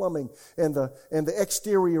work and the plumbing and the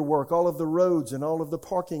exterior work, all of the roads and all of the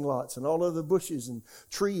parking lots and all of the bushes and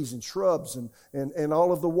trees and shrubs and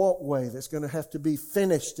all of the walkway that's going to have to be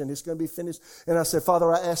finished, and it's going to be finished. And I said,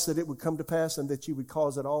 Father, I ask that it would come to pass and that you would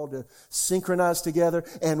cause it all to synchronize together.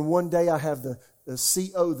 And one day I have the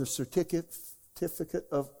CO, the certificate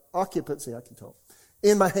of occupancy, I can talk,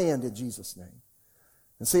 in my hand in Jesus' name.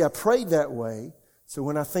 And see, I prayed that way, so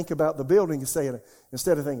when I think about the building, instead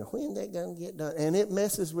of thinking, when that going to get done? And it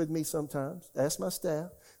messes with me sometimes. Ask my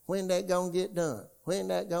staff. When that going to get done? When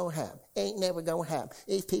that going to happen? Ain't never going to happen.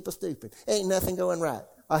 These people stupid. Ain't nothing going right.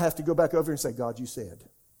 I have to go back over and say, God, you said.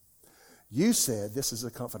 You said, this is the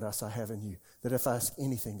confidence I have in you, that if I ask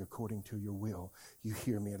anything according to your will, you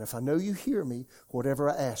hear me. And if I know you hear me, whatever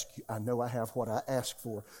I ask you, I know I have what I ask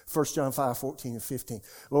for. 1 John 5:14 and 15.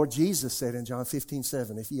 Lord Jesus said in John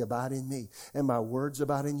 15:7, if ye abide in me and my words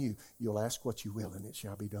abide in you, you'll ask what you will and it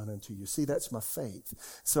shall be done unto you. See, that's my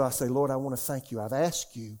faith. So I say, Lord, I want to thank you. I've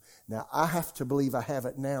asked you. Now I have to believe I have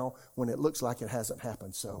it now when it looks like it hasn't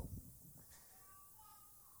happened. So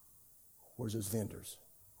where's those vendors?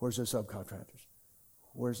 Where's those subcontractors?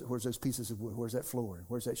 Where's those pieces of wood? Where's that flooring?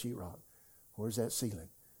 Where's that sheetrock? Where's that ceiling?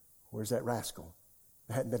 Where's that rascal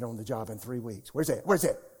that hadn't been on the job in 3 weeks? Where's that? Where's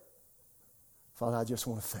that? Father, I just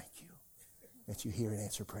want to thank you that you hear and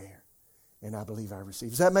answer prayer. And I believe I receive.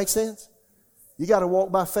 Does that make sense? You got to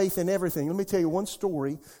walk by faith in everything. Let me tell you one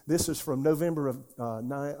story. This is from November of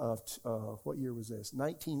what year was this?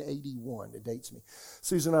 1981. It dates me.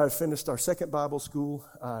 Susan and I had finished our second Bible school.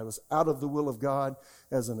 I was out of the will of God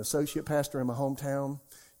as an associate pastor in my hometown.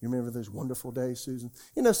 You remember those wonderful days, Susan?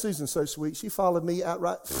 You know, Susan's so sweet. She followed me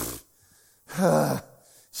outright.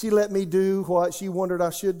 She let me do what she wondered I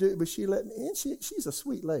should do, but she let me. And she's a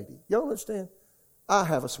sweet lady. Y'all understand? I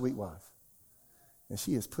have a sweet wife. And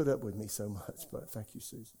she has put up with me so much, but thank you,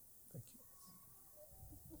 Susan. Thank you.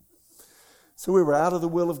 So we were out of the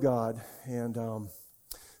will of God, and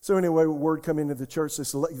so anyway, word come into the church.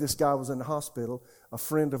 This guy was in the hospital, a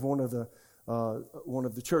friend of one of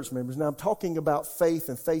the church members. Now I'm talking about faith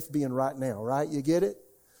and faith being right now, right? You get it?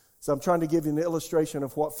 So I'm trying to give you an illustration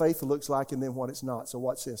of what faith looks like and then what it's not. So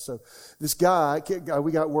watch this. So this guy,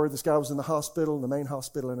 we got word this guy was in the hospital, the main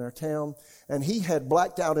hospital in our town, and he had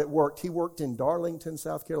blacked out at work. He worked in Darlington,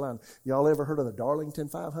 South Carolina. Y'all ever heard of the Darlington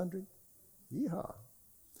 500? Yeehaw.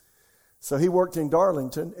 So he worked in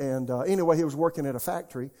Darlington, and anyway, he was working at a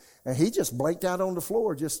factory, and he just blanked out on the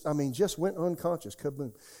floor, just went unconscious,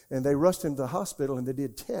 kaboom. And they rushed him to the hospital, and they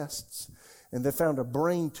did tests, and they found a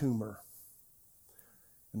brain tumor.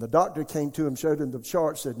 And the doctor came to him, showed him the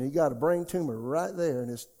chart, said, you got a brain tumor right there. And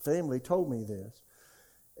his family told me this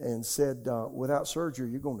and said, without surgery,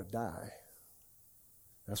 you're going to die.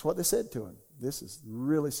 That's what they said to him. This is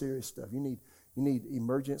really serious stuff. You need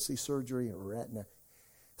emergency surgery right now.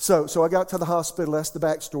 So I got to the hospital. That's the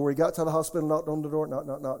backstory. Got to the hospital, knocked on the door,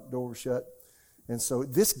 knock, door was shut. And so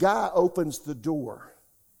this guy opens the door.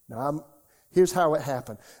 Now, here's how it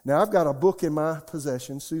happened. Now, I've got a book in my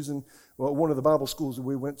possession. Susan, one of the Bible schools that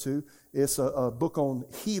we went to, it's a book on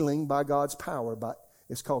healing by God's power.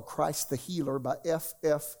 It's called Christ the Healer by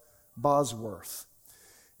F.F. Bosworth.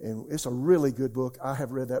 And it's a really good book. I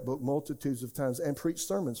have read that book multitudes of times and preached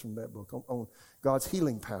sermons from that book on God's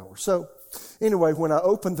healing power. So, anyway, when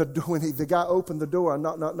the guy opened the door, I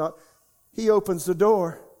knock. He opens the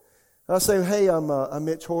door. I say, hey, I'm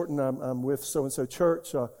Mitch Horton. I'm with so-and-so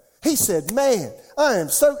church. He said, man, I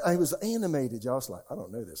was animated. I was like, I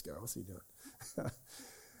don't know this guy. What's he doing?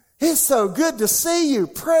 It's so good to see you.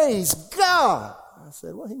 Praise God. I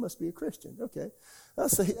said, well, he must be a Christian. Okay.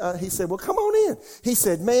 He said, well, come on in. He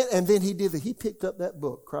said, man, and then he picked up that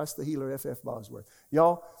book, Christ the Healer, F.F. Bosworth.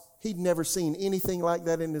 Y'all, he'd never seen anything like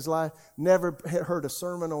that in his life, never had heard a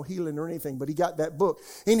sermon on healing or anything, but he got that book.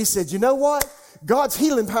 And he said, you know what? God's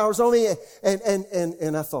healing power's on me.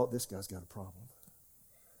 And I thought, this guy's got a problem.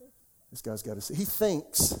 This guy's got to see. He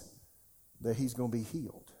thinks that he's going to be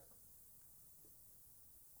healed.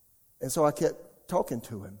 And so I kept talking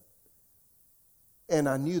to him. And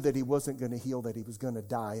I knew that he wasn't going to heal, that he was going to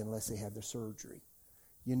die unless he had the surgery.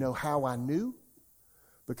 You know how I knew?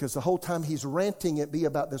 Because the whole time he's ranting at me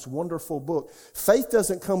about this wonderful book. Faith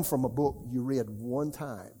doesn't come from a book you read one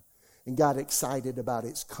time and got excited about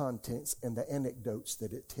its contents and the anecdotes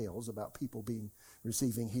that it tells about people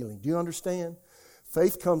receiving healing. Do you understand?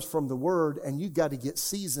 Faith comes from the Word, and you got to get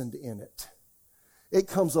seasoned in it. It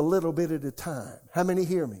comes a little bit at a time. How many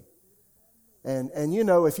hear me? And you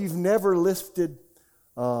know, if you've never lifted,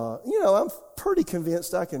 I'm pretty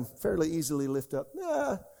convinced I can fairly easily lift up.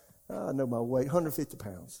 I know my weight, 150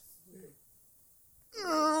 pounds.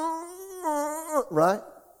 Right?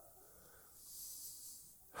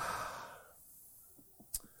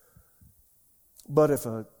 But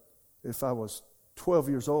if I was 12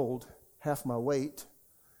 years old, half my weight,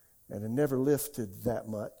 and I never lifted that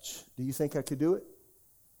much, do you think I could do it?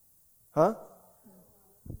 Huh?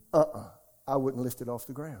 I wouldn't lift it off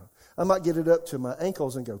the ground. I might get it up to my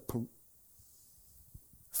ankles and go, poop.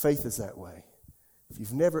 Faith is that way. If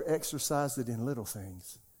you've never exercised it in little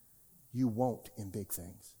things, you won't in big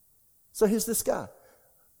things. So here's this guy.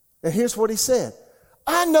 And here's what he said.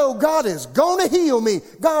 I know God is going to heal me.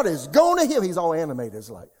 God is going to heal. He's all animated. It's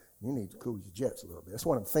like, you need to cool your jets a little bit. That's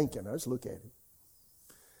what I'm thinking. I just look at him.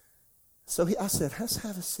 So I said, let's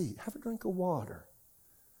have a seat. Have a drink of water.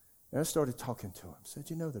 And I started talking to him. I said,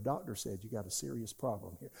 the doctor said you got a serious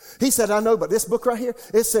problem here. He said, I know, but this book right here,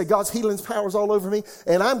 it said God's healing powers all over me,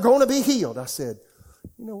 and I'm going to be healed. I said,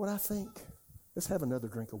 you know what I think? Let's have another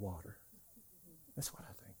drink of water. That's what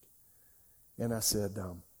I think. And I said,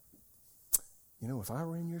 if I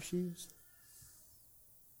were in your shoes,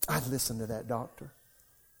 I'd listen to that doctor.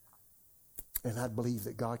 And I'd believe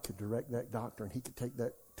that God could direct that doctor and he could take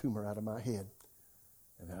that tumor out of my head.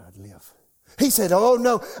 And then I'd live. He said, oh,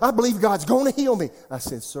 no, I believe God's going to heal me. I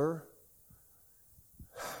said, sir,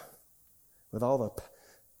 with all the,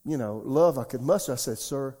 love I could muster, I said,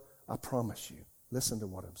 sir, I promise you, listen to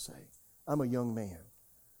what I'm saying. I'm a young man.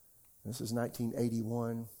 This is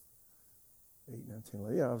 1981, 8, 9, 10,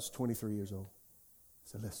 11. Yeah, I was 23 years old.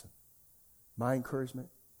 I said, listen, my encouragement,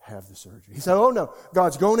 have the surgery. He said, oh, no,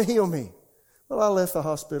 God's going to heal me. Well, I left the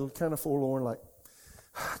hospital kind of forlorn, like,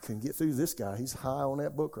 I couldn't get through this guy. He's high on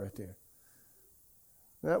that book right there.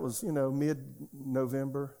 That was,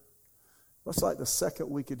 mid-November. It's like the second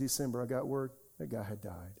week of December, I got word that guy had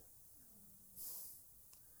died.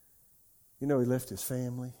 He left his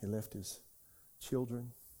family. He left his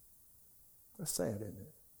children. That's sad, isn't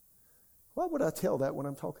it? Why would I tell that when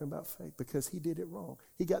I'm talking about faith? Because he did it wrong.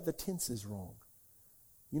 He got the tenses wrong.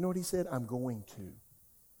 You know what he said? I'm going to.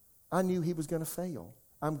 I knew he was going to fail.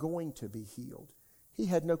 I'm going to be healed. He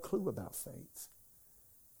had no clue about faith.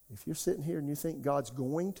 If you're sitting here and you think God's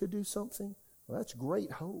going to do something, well, that's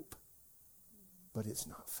great hope. But it's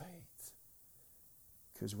not faith.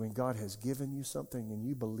 Because when God has given you something and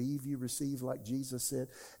you believe you receive, like Jesus said,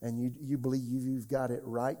 and you believe you've got it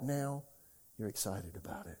right now, you're excited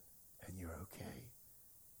about it and you're okay.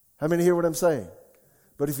 How many hear what I'm saying?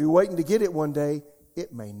 But if you're waiting to get it one day,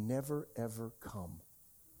 it may never, ever come.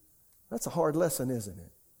 That's a hard lesson, isn't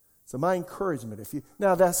it? So my encouragement,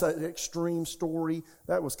 now that's an extreme story.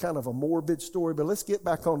 That was kind of a morbid story, but let's get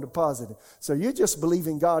back on to positive. So you just believe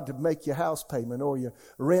in God to make your house payment or your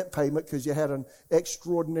rent payment because you had an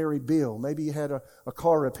extraordinary bill. Maybe you had a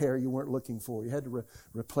car repair you weren't looking for. You had to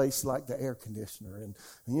replace like the air conditioner. And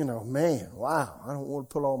man, wow, I don't want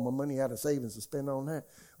to put all my money out of savings to spend on that.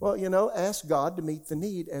 Well, ask God to meet the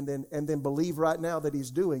need and then believe right now that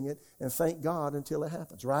he's doing it and thank God until it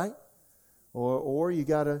happens, right? Or you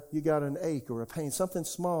got an ache or a pain, something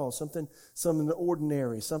small, something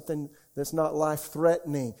ordinary, something that's not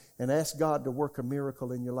life-threatening, and ask God to work a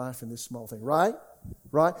miracle in your life in this small thing, right?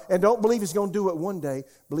 Right? And don't believe he's going to do it one day.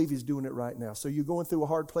 Believe he's doing it right now. So you're going through a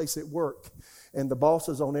hard place at work, and the boss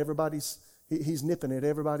is on he's nipping at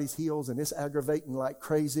everybody's heels, and it's aggravating like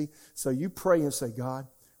crazy. So you pray and say, God,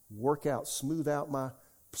 smooth out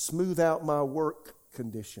my work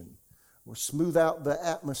condition. Or smooth out the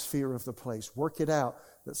atmosphere of the place. Work it out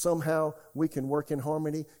that somehow we can work in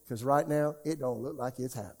harmony because right now it don't look like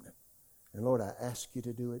it's happening. And Lord, I ask you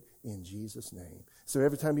to do it in Jesus' name. So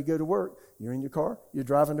every time you go to work, you're in your car, you're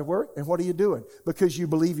driving to work, and what are you doing? Because you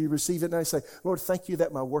believe you receive it, and I say, Lord, thank you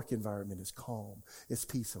that my work environment is calm, it's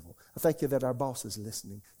peaceable. I thank you that our boss is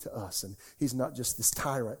listening to us, and he's not just this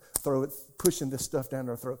tyrant, pushing this stuff down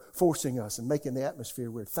our throat, forcing us and making the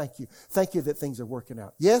atmosphere weird. Thank you that things are working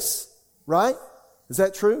out. Yes? Right? Is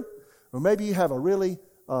that true? Or maybe you have a really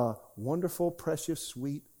wonderful, precious,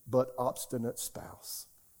 sweet, but obstinate spouse.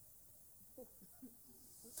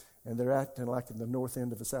 And they're acting like in the north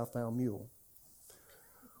end of a southbound mule.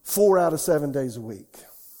 4 out of 7 days a week.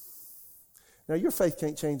 Now, your faith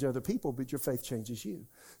can't change other people, but your faith changes you.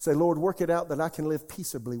 Say, Lord, work it out that I can live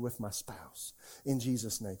peaceably with my spouse in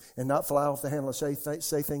Jesus' name and not fly off the handle and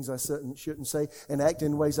say things I shouldn't say and act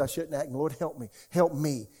in ways I shouldn't act. And Lord, help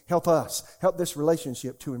me, help us, help this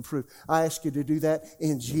relationship to improve. I ask you to do that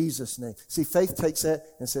in Jesus' name. See, faith takes that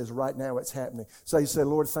and says, right now it's happening. So you say,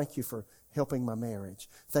 Lord, thank you for helping my marriage.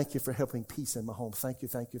 Thank you for helping peace in my home. Thank you.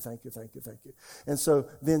 And so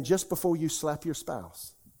then just before you slap your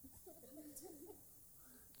spouse,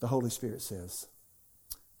 the Holy Spirit says,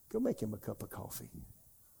 go make him a cup of coffee.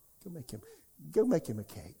 Go make him a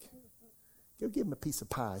cake. Go give him a piece of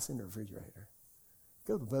pie. It's in the refrigerator.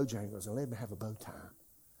 Go to Bojangles and let him have a bow tie.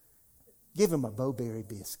 Give him a Bowberry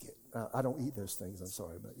biscuit. I don't eat those things, I'm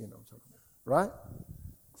sorry, but you know what I'm talking about. Right?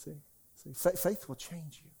 See, faith will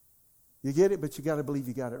change you. You get it, but you got to believe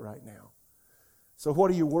you got it right now. So what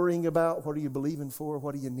are you worrying about? What are you believing for?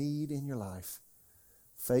 What do you need in your life?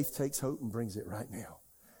 Faith takes hope and brings it right now.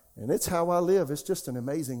 And it's how I live. It's just an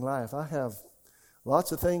amazing life. I have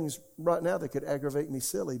lots of things right now that could aggravate me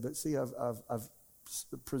silly, but see, I've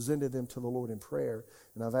presented them to the Lord in prayer,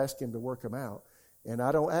 and I've asked Him to work them out. And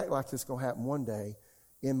I don't act like it's going to happen one day.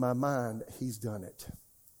 In my mind, He's done it.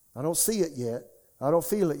 I don't see it yet. I don't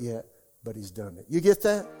feel it yet, but He's done it. You get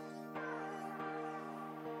that?